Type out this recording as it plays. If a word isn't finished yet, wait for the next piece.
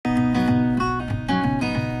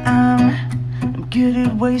good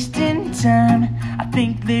at wasting time. I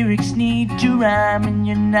think lyrics need to rhyme, and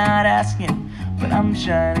you're not asking, but I'm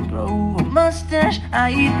trying to grow a mustache.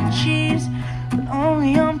 I eat cheese, but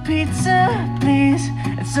only on pizza, please.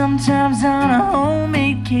 And sometimes on a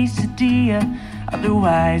homemade quesadilla.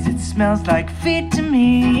 Otherwise it smells like feet to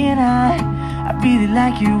me. And I really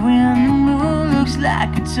like it when the moon looks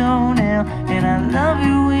like a toenail. And I love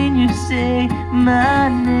it when you say my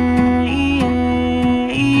name.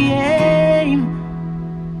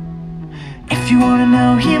 If you wanna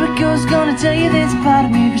know, here it goes. Gonna tell you there's a part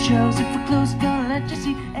of me that shows. If we're close, gonna let you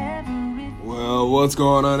see everything. Well, what's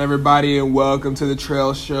going on, everybody, and welcome to the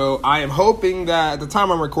Trail Show. I am hoping that at the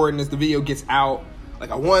time I'm recording this, the video gets out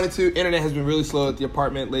like I wanted to. Internet has been really slow at the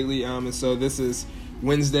apartment lately, and so this is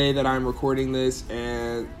Wednesday that I'm recording this,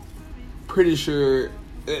 and pretty sure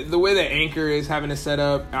the way that Anchor is having it set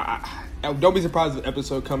up, don't be surprised if the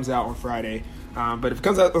episode comes out on Friday. But if it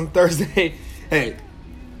comes out on Thursday, hey,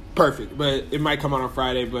 perfect. But it might come out on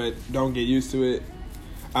Friday, but don't get used to it.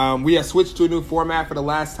 We have switched to a new format for the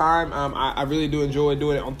last time. I really do enjoy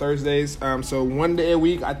doing it on Thursdays. So one day a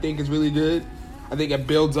week I think is really good. I think it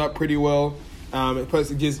builds up pretty well.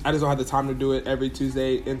 Plus I just don't have the time to do it every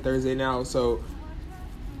Tuesday and Thursday now. So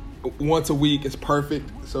once a week is perfect.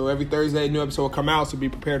 So every Thursday, a new episode will come out, so be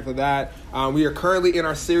prepared for that. We are currently in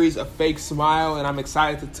our series of Fake Smile, and I'm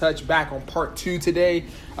excited to touch back on part 2 today,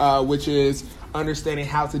 which is understanding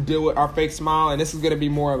how to deal with our fake smile. And this is going to be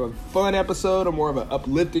more of a fun episode, or more of an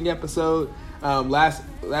uplifting episode. Last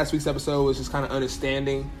week's episode was just kind of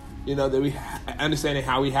understanding, that understanding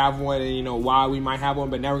how we have one and, why we might have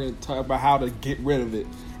one. But now we're going to talk about how to get rid of it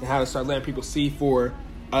and how to start letting people see for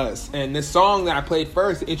us. And this song that I played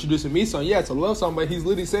first, the Introducing Me song, it's a love song, but he's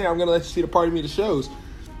literally saying, I'm going to let you see the part of me that shows.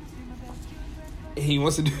 He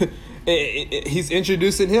wants to do he's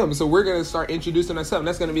introducing him. So we're going to start introducing ourselves. And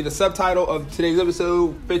that's going to be the subtitle of today's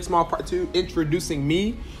episode, Fake Smile Part 2, Introducing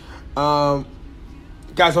Me. Guys,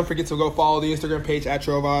 don't forget to go follow the Instagram page at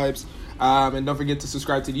Trail Vibes. And don't forget to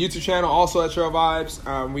subscribe to the YouTube channel, also at Trail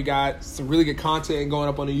Vibes. We got some really good content going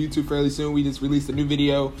up on the YouTube fairly soon. We just released a new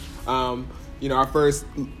video. Our first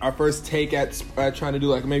take at trying to do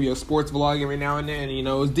like maybe a sports vlog every now and then. And,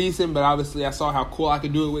 it was decent, but obviously I saw how cool I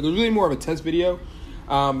could do it with. It was really more of a test video.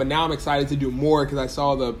 But now I'm excited to do more because I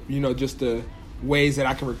saw the, just the ways that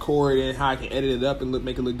I can record and how I can edit it up and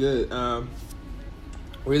make it look good.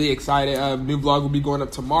 Really excited. New vlog will be going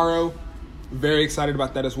up tomorrow. Very excited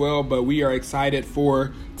about that as well. But we are excited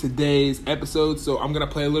for today's episode. So I'm going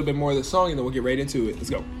to play a little bit more of the song and then we'll get right into it. Let's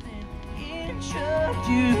go.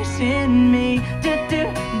 Introducing me.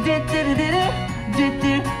 Introducing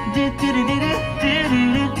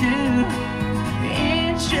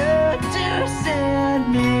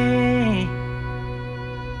me.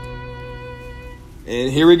 And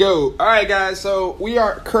here we go. All right, guys. So we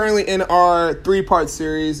are currently in our 3-part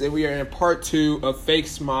series, and we are in part 2 of Fake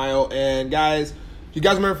Smile. And guys, you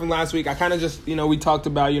guys remember from last week, I kind of just, we talked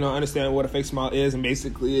about, understanding what a fake smile is, and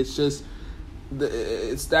basically it's just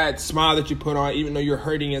it's that smile that you put on even though you're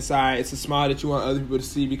hurting inside. It's a smile that you want other people to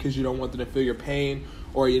see because you don't want them to feel your pain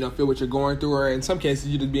or feel what you're going through, or in some cases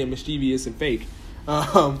you're just being mischievous and fake.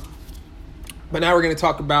 But now we're going to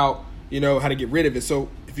talk about how to get rid of it. So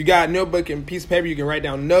if you got a notebook and piece of paper, you can write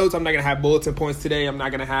down notes. I'm not going to have bulletin points today. I'm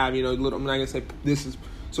not going to have I'm not going to say this is,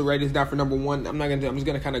 so write this down for number 1. I'm just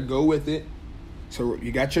going to kind of go with it. So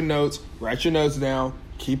you got your notes, write your notes down,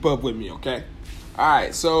 keep up with me, okay? All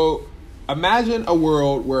right, so imagine a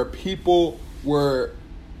world where people were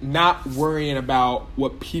not worrying about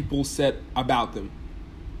what people said about them.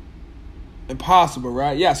 Impossible,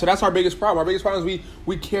 right? Yeah, so that's our biggest problem. Our biggest problem is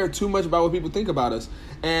we care too much about what people think about us.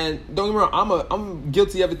 And don't get me wrong, I'm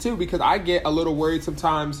guilty of it too, because I get a little worried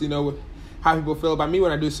sometimes, with how people feel about me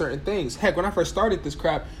when I do certain things. Heck, when I first started this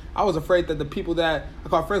crap, I was afraid that the people that I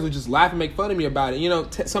call friends would just laugh and make fun of me about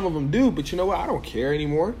it. Some of them do, but you know what? I don't care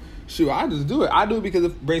anymore. Shoot, I just do it. I do it because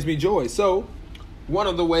it brings me joy. So one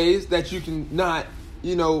of the ways that you can not,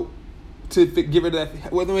 to get rid of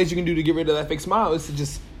that, one of the ways you can do to get rid of that fake smile is to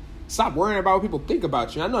just stop worrying about what people think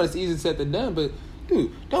about you. I know it's easier said than done, but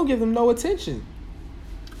dude, don't give them no attention.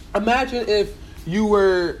 Imagine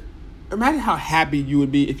how happy you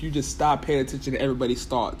would be if you just stopped paying attention to everybody's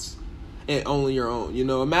thoughts and only your own.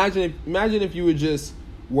 Imagine if you would just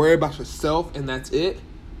worry about yourself and that's it.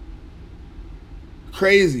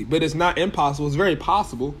 Crazy, but it's not impossible. It's very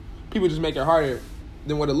possible. People just make it harder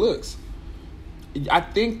than what it looks. I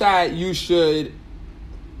think that you should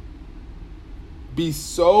be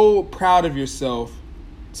so proud of yourself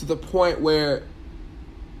to the point where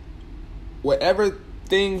whatever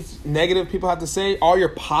things negative people have to say, all your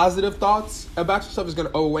positive thoughts about yourself is going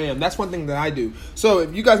to overweigh them. That's one thing that I do. So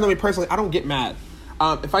if you guys know me personally, I don't get mad.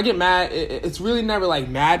 If I get mad, it's really never like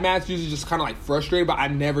mad. It's usually just kind of like frustrated, but I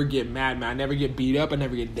never get mad. I never get beat up. I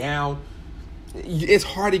never get down. It's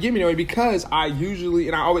hard to get me anyway because I usually,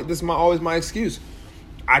 and I always, this is always my excuse.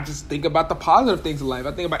 I just think about the positive things in life.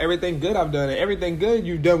 I think about everything good I've done, and everything good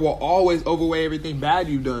you've done will always overweigh everything bad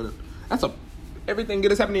you've done. Everything good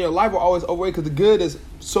that's happening in your life will always overweigh because the good is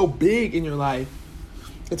so big in your life.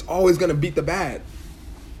 It's always going to beat the bad.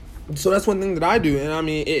 So that's one thing that I do, and I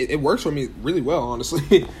mean, it works for me really well,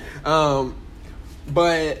 honestly.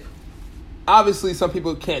 But obviously, some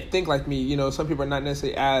people can't think like me. You know, some people are not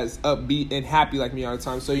necessarily as upbeat and happy like me all the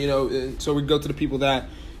time. So, you know, so we go to the people that,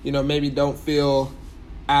 you know, maybe don't feel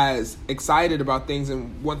as excited about things.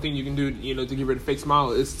 And one thing you can do, you know, to get rid of fake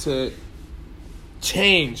smile is to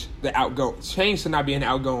change to not being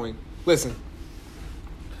outgoing. Listen,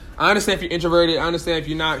 I understand if you're introverted. I understand if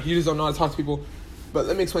you're not, you just don't know how to talk to people. But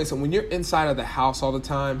let me explain something. When you're inside of the house all the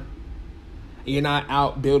time, and you're not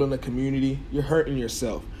out building a community, you're hurting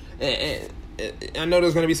yourself. And I know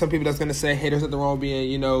there's going to be some people that's going to say, hey, there's nothing wrong with being,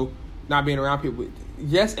 you know, not being around people.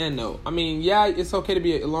 Yes and no. I mean, yeah, it's okay to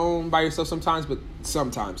be alone by yourself sometimes, but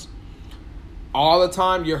sometimes. All the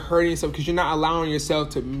time, you're hurting yourself because you're not allowing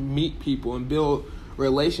yourself to meet people and build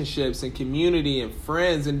relationships and community and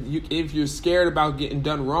friends. And if you're scared about getting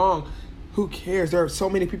done wrong, who cares? There are so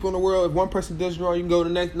many people in the world. If one person does wrong, you can go to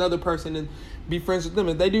another person and be friends with them.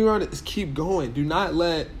 If they do wrong, just keep going. Do not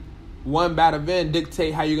let one bad event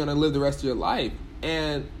dictate how you're going to live the rest of your life.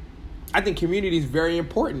 And I think community is very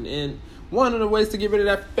important. And one of the ways to get rid of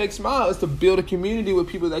that fake smile is to build a community with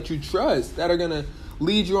people that you trust, that are going to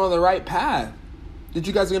lead you on the right path, that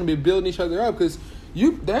you guys are going to be building each other up. Because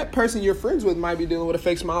that person you're friends with might be dealing with a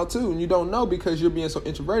fake smile too, and you don't know because you're being so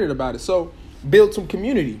introverted about it. So build some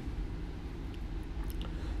community.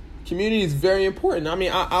 Community is very important. I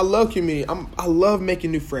mean, I love community. I love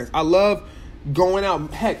making new friends. I love going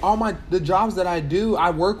out. Heck, the jobs that I do,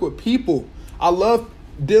 I work with people. I love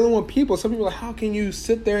dealing with people. Some people are like, how can you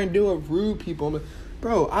sit there and deal with rude people? I'm like,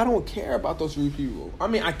 bro, I don't care about those rude people. I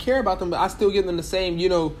mean, I care about them, but I still give them the same, you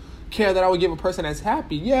know, care that I would give a person that's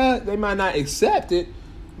happy. Yeah, they might not accept it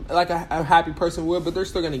like a happy person would, but they're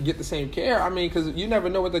still going to get the same care. I mean, because you never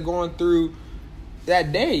know what they're going through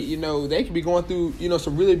that day. You know, they could be going through, you know,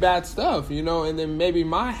 some really bad stuff, you know, and then maybe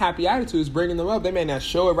my happy attitude is bringing them up. They may not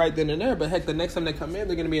show it right then and there, but heck, the next time they come in,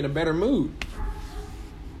 they're going to be in a better mood.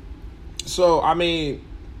 So, I mean,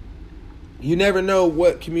 you never know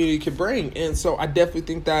what community can bring. And so I definitely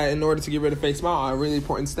think that in order to get rid of fake smile, a really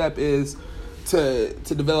important step is to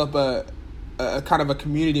develop a kind of a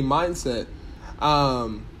community mindset.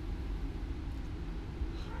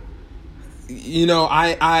 You know,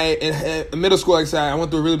 I in middle school, like I said, I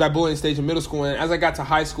went through a really bad bullying stage in middle school, and as I got to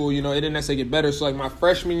high school, you know, it didn't necessarily get better. So like my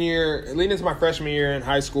freshman year, leading into my freshman year in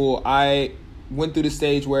high school, I went through the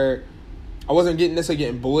stage where I wasn't necessarily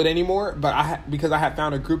getting bullied anymore, but because I had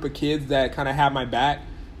found a group of kids that kind of had my back,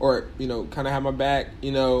 or, you know, kind of had my back,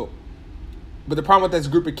 you know. But the problem with this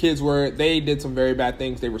group of kids were they did some very bad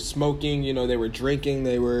things. They were smoking, you know, they were drinking,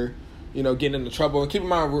 they were, you know, getting into trouble. And keep in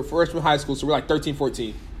mind, we're freshman high school, so we're like 13,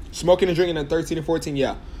 14. Smoking and drinking at 13 and 14,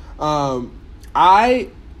 yeah. I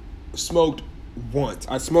smoked once.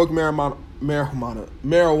 I smoked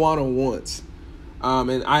marijuana once.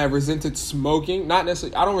 And I have resented smoking. Not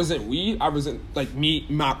necessarily, I don't resent weed. I resent, like,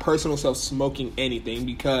 my personal self smoking anything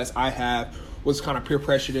because was kind of peer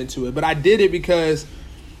pressured into it. But I did it because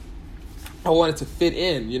I wanted to fit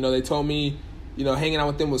in. You know, they told me, you know, hanging out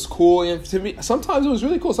with them was cool. And to me, sometimes it was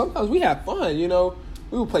really cool. Sometimes we had fun, you know.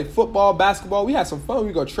 We would play football, basketball. We had some fun.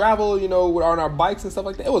 We go travel, you know, on our bikes and stuff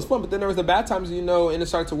like that. It was fun. But then there was the bad times, you know, and it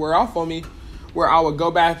started to wear off on me where I would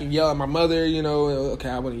go back and yell at my mother, you know. Okay,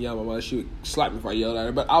 I wouldn't yell at my mother. She would slap me if I yelled at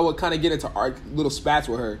her. But I would kind of get into little spats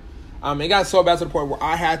with her. It got so bad to the point where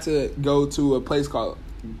I had to go to a place called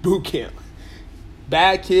boot camp.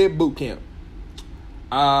 Bad kid boot camp.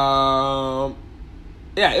 Yeah,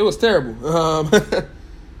 it was terrible.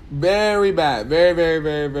 Very bad. Very, very,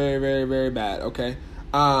 very, very, very, very bad. Okay.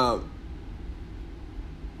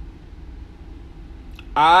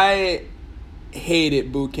 I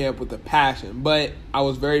hated boot camp with a passion, but I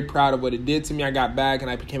was very proud of what it did to me. I got back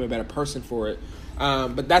and I became a better person for it.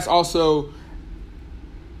 But that's also,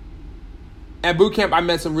 at boot camp, I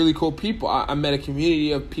met some really cool people. I met a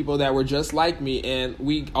community of people that were just like me, and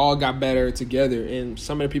we all got better together. And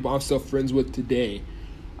some of the people I'm still friends with today,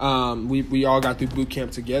 we all got through boot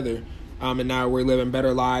camp together. And now we're living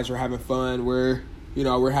better lives. We're having fun. We're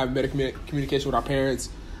having better communication with our parents.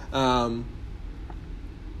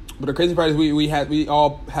 But the crazy part is we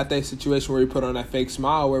all had that situation where we put on that fake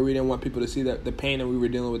smile where we didn't want people to see that the pain that we were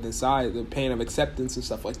dealing with inside, the pain of acceptance and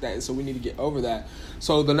stuff like that. And so we need to get over that.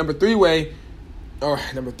 So the number three,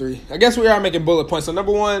 I guess we are making bullet points. So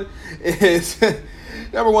number one is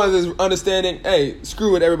understanding, hey,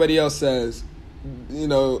 screw what everybody else says.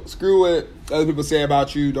 Screw what other people say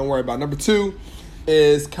about you. Don't worry about it. Number two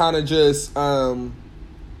is kind of just building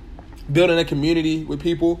a community with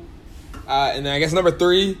people. And then I guess number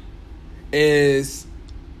three is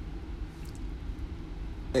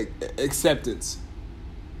acceptance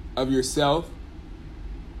of yourself.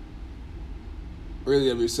 Really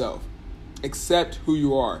of yourself. Accept who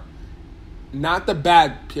you are. Not the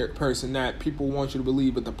bad person that people want you to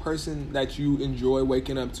believe, but the person that you enjoy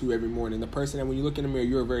waking up to every morning. The person that when you look in the mirror,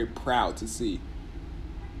 you're very proud to see.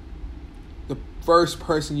 The first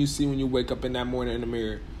person you see when you wake up in that morning in the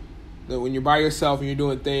mirror. When you're by yourself and you're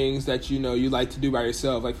doing things that you like to do by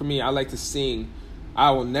yourself. Like for me, I like to sing.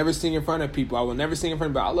 I will never sing in front of people. I will never sing in front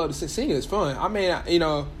of people. I love to sing. Singing is fun. I mean, okay,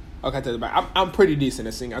 I tell you about it. I'm pretty decent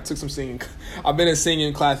at singing. I took some singing. I've been in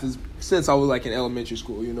singing classes since I was like in elementary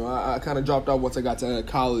school. I kind of dropped off once I got to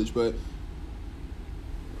college, but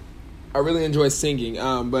I really enjoy singing.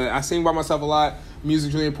 But I sing by myself a lot.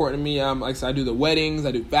 Music's really important to me. Like I said, I do the weddings.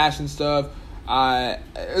 I do fashion stuff.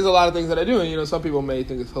 There's a lot of things that I do, and some people may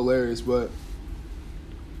think it's hilarious, but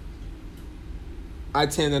I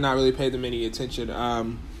tend to not really pay them any attention.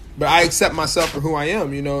 But I accept myself for who I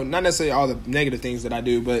am, not necessarily all the negative things that I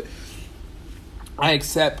do, but I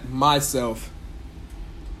accept myself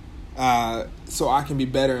so I can be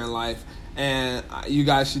better in life, and you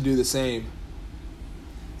guys should do the same.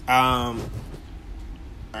 I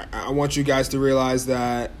want you guys to realize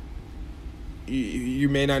that you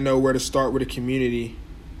may not know where to start with a community,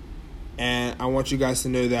 and I want you guys to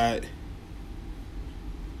know that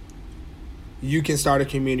you can start a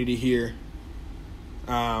community here.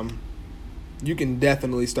 You can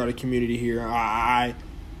definitely start a community here. I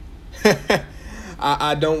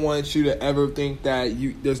don't want you to ever think that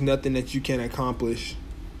there's nothing that you can accomplish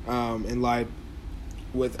in life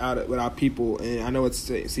without people. And I know it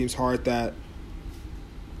seems hard that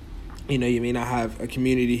you may not have a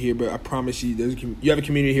community here, but I promise you, you have a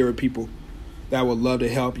community here with people that would love to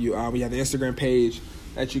help you. We have the Instagram page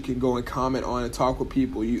that you can go and comment on and talk with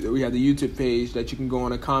people. We have the YouTube page that you can go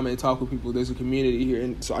on and comment and talk with people. There's a community here,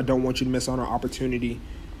 and so I don't want you to miss on our opportunity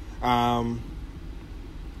to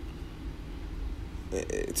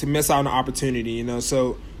miss out on the opportunity.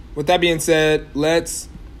 So with that being said, let's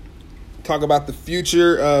talk about the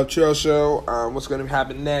future of Trail Show, what's going to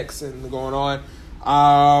happen next and going on.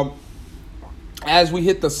 As we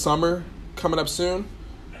hit the summer coming up soon,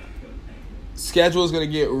 schedule is going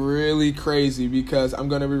to get really crazy because I'm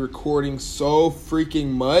going to be recording so freaking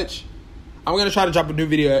much. I'm going to try to drop a new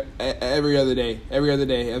video every other day. Every other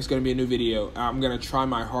day, it's going to be a new video. I'm going to try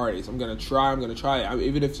my hardest. I'm going to try it.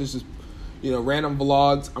 Even if it's just, random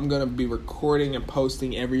vlogs, I'm going to be recording and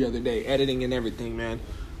posting every other day, editing and everything, man.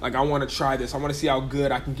 Like, I want to try this. I want to see how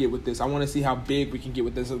good I can get with this. I want to see how big we can get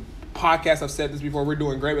with this. A podcast, I've said this before, we're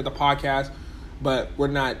doing great with the podcast, but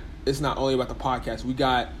it's not only about the podcast. We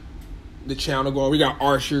got the channel going. We got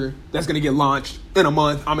Archer that's going to get launched in a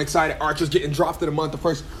month. I'm excited. Archer's getting dropped in a month.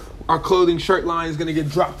 Our clothing shirt line is going to get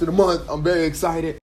dropped in a month. I'm very excited.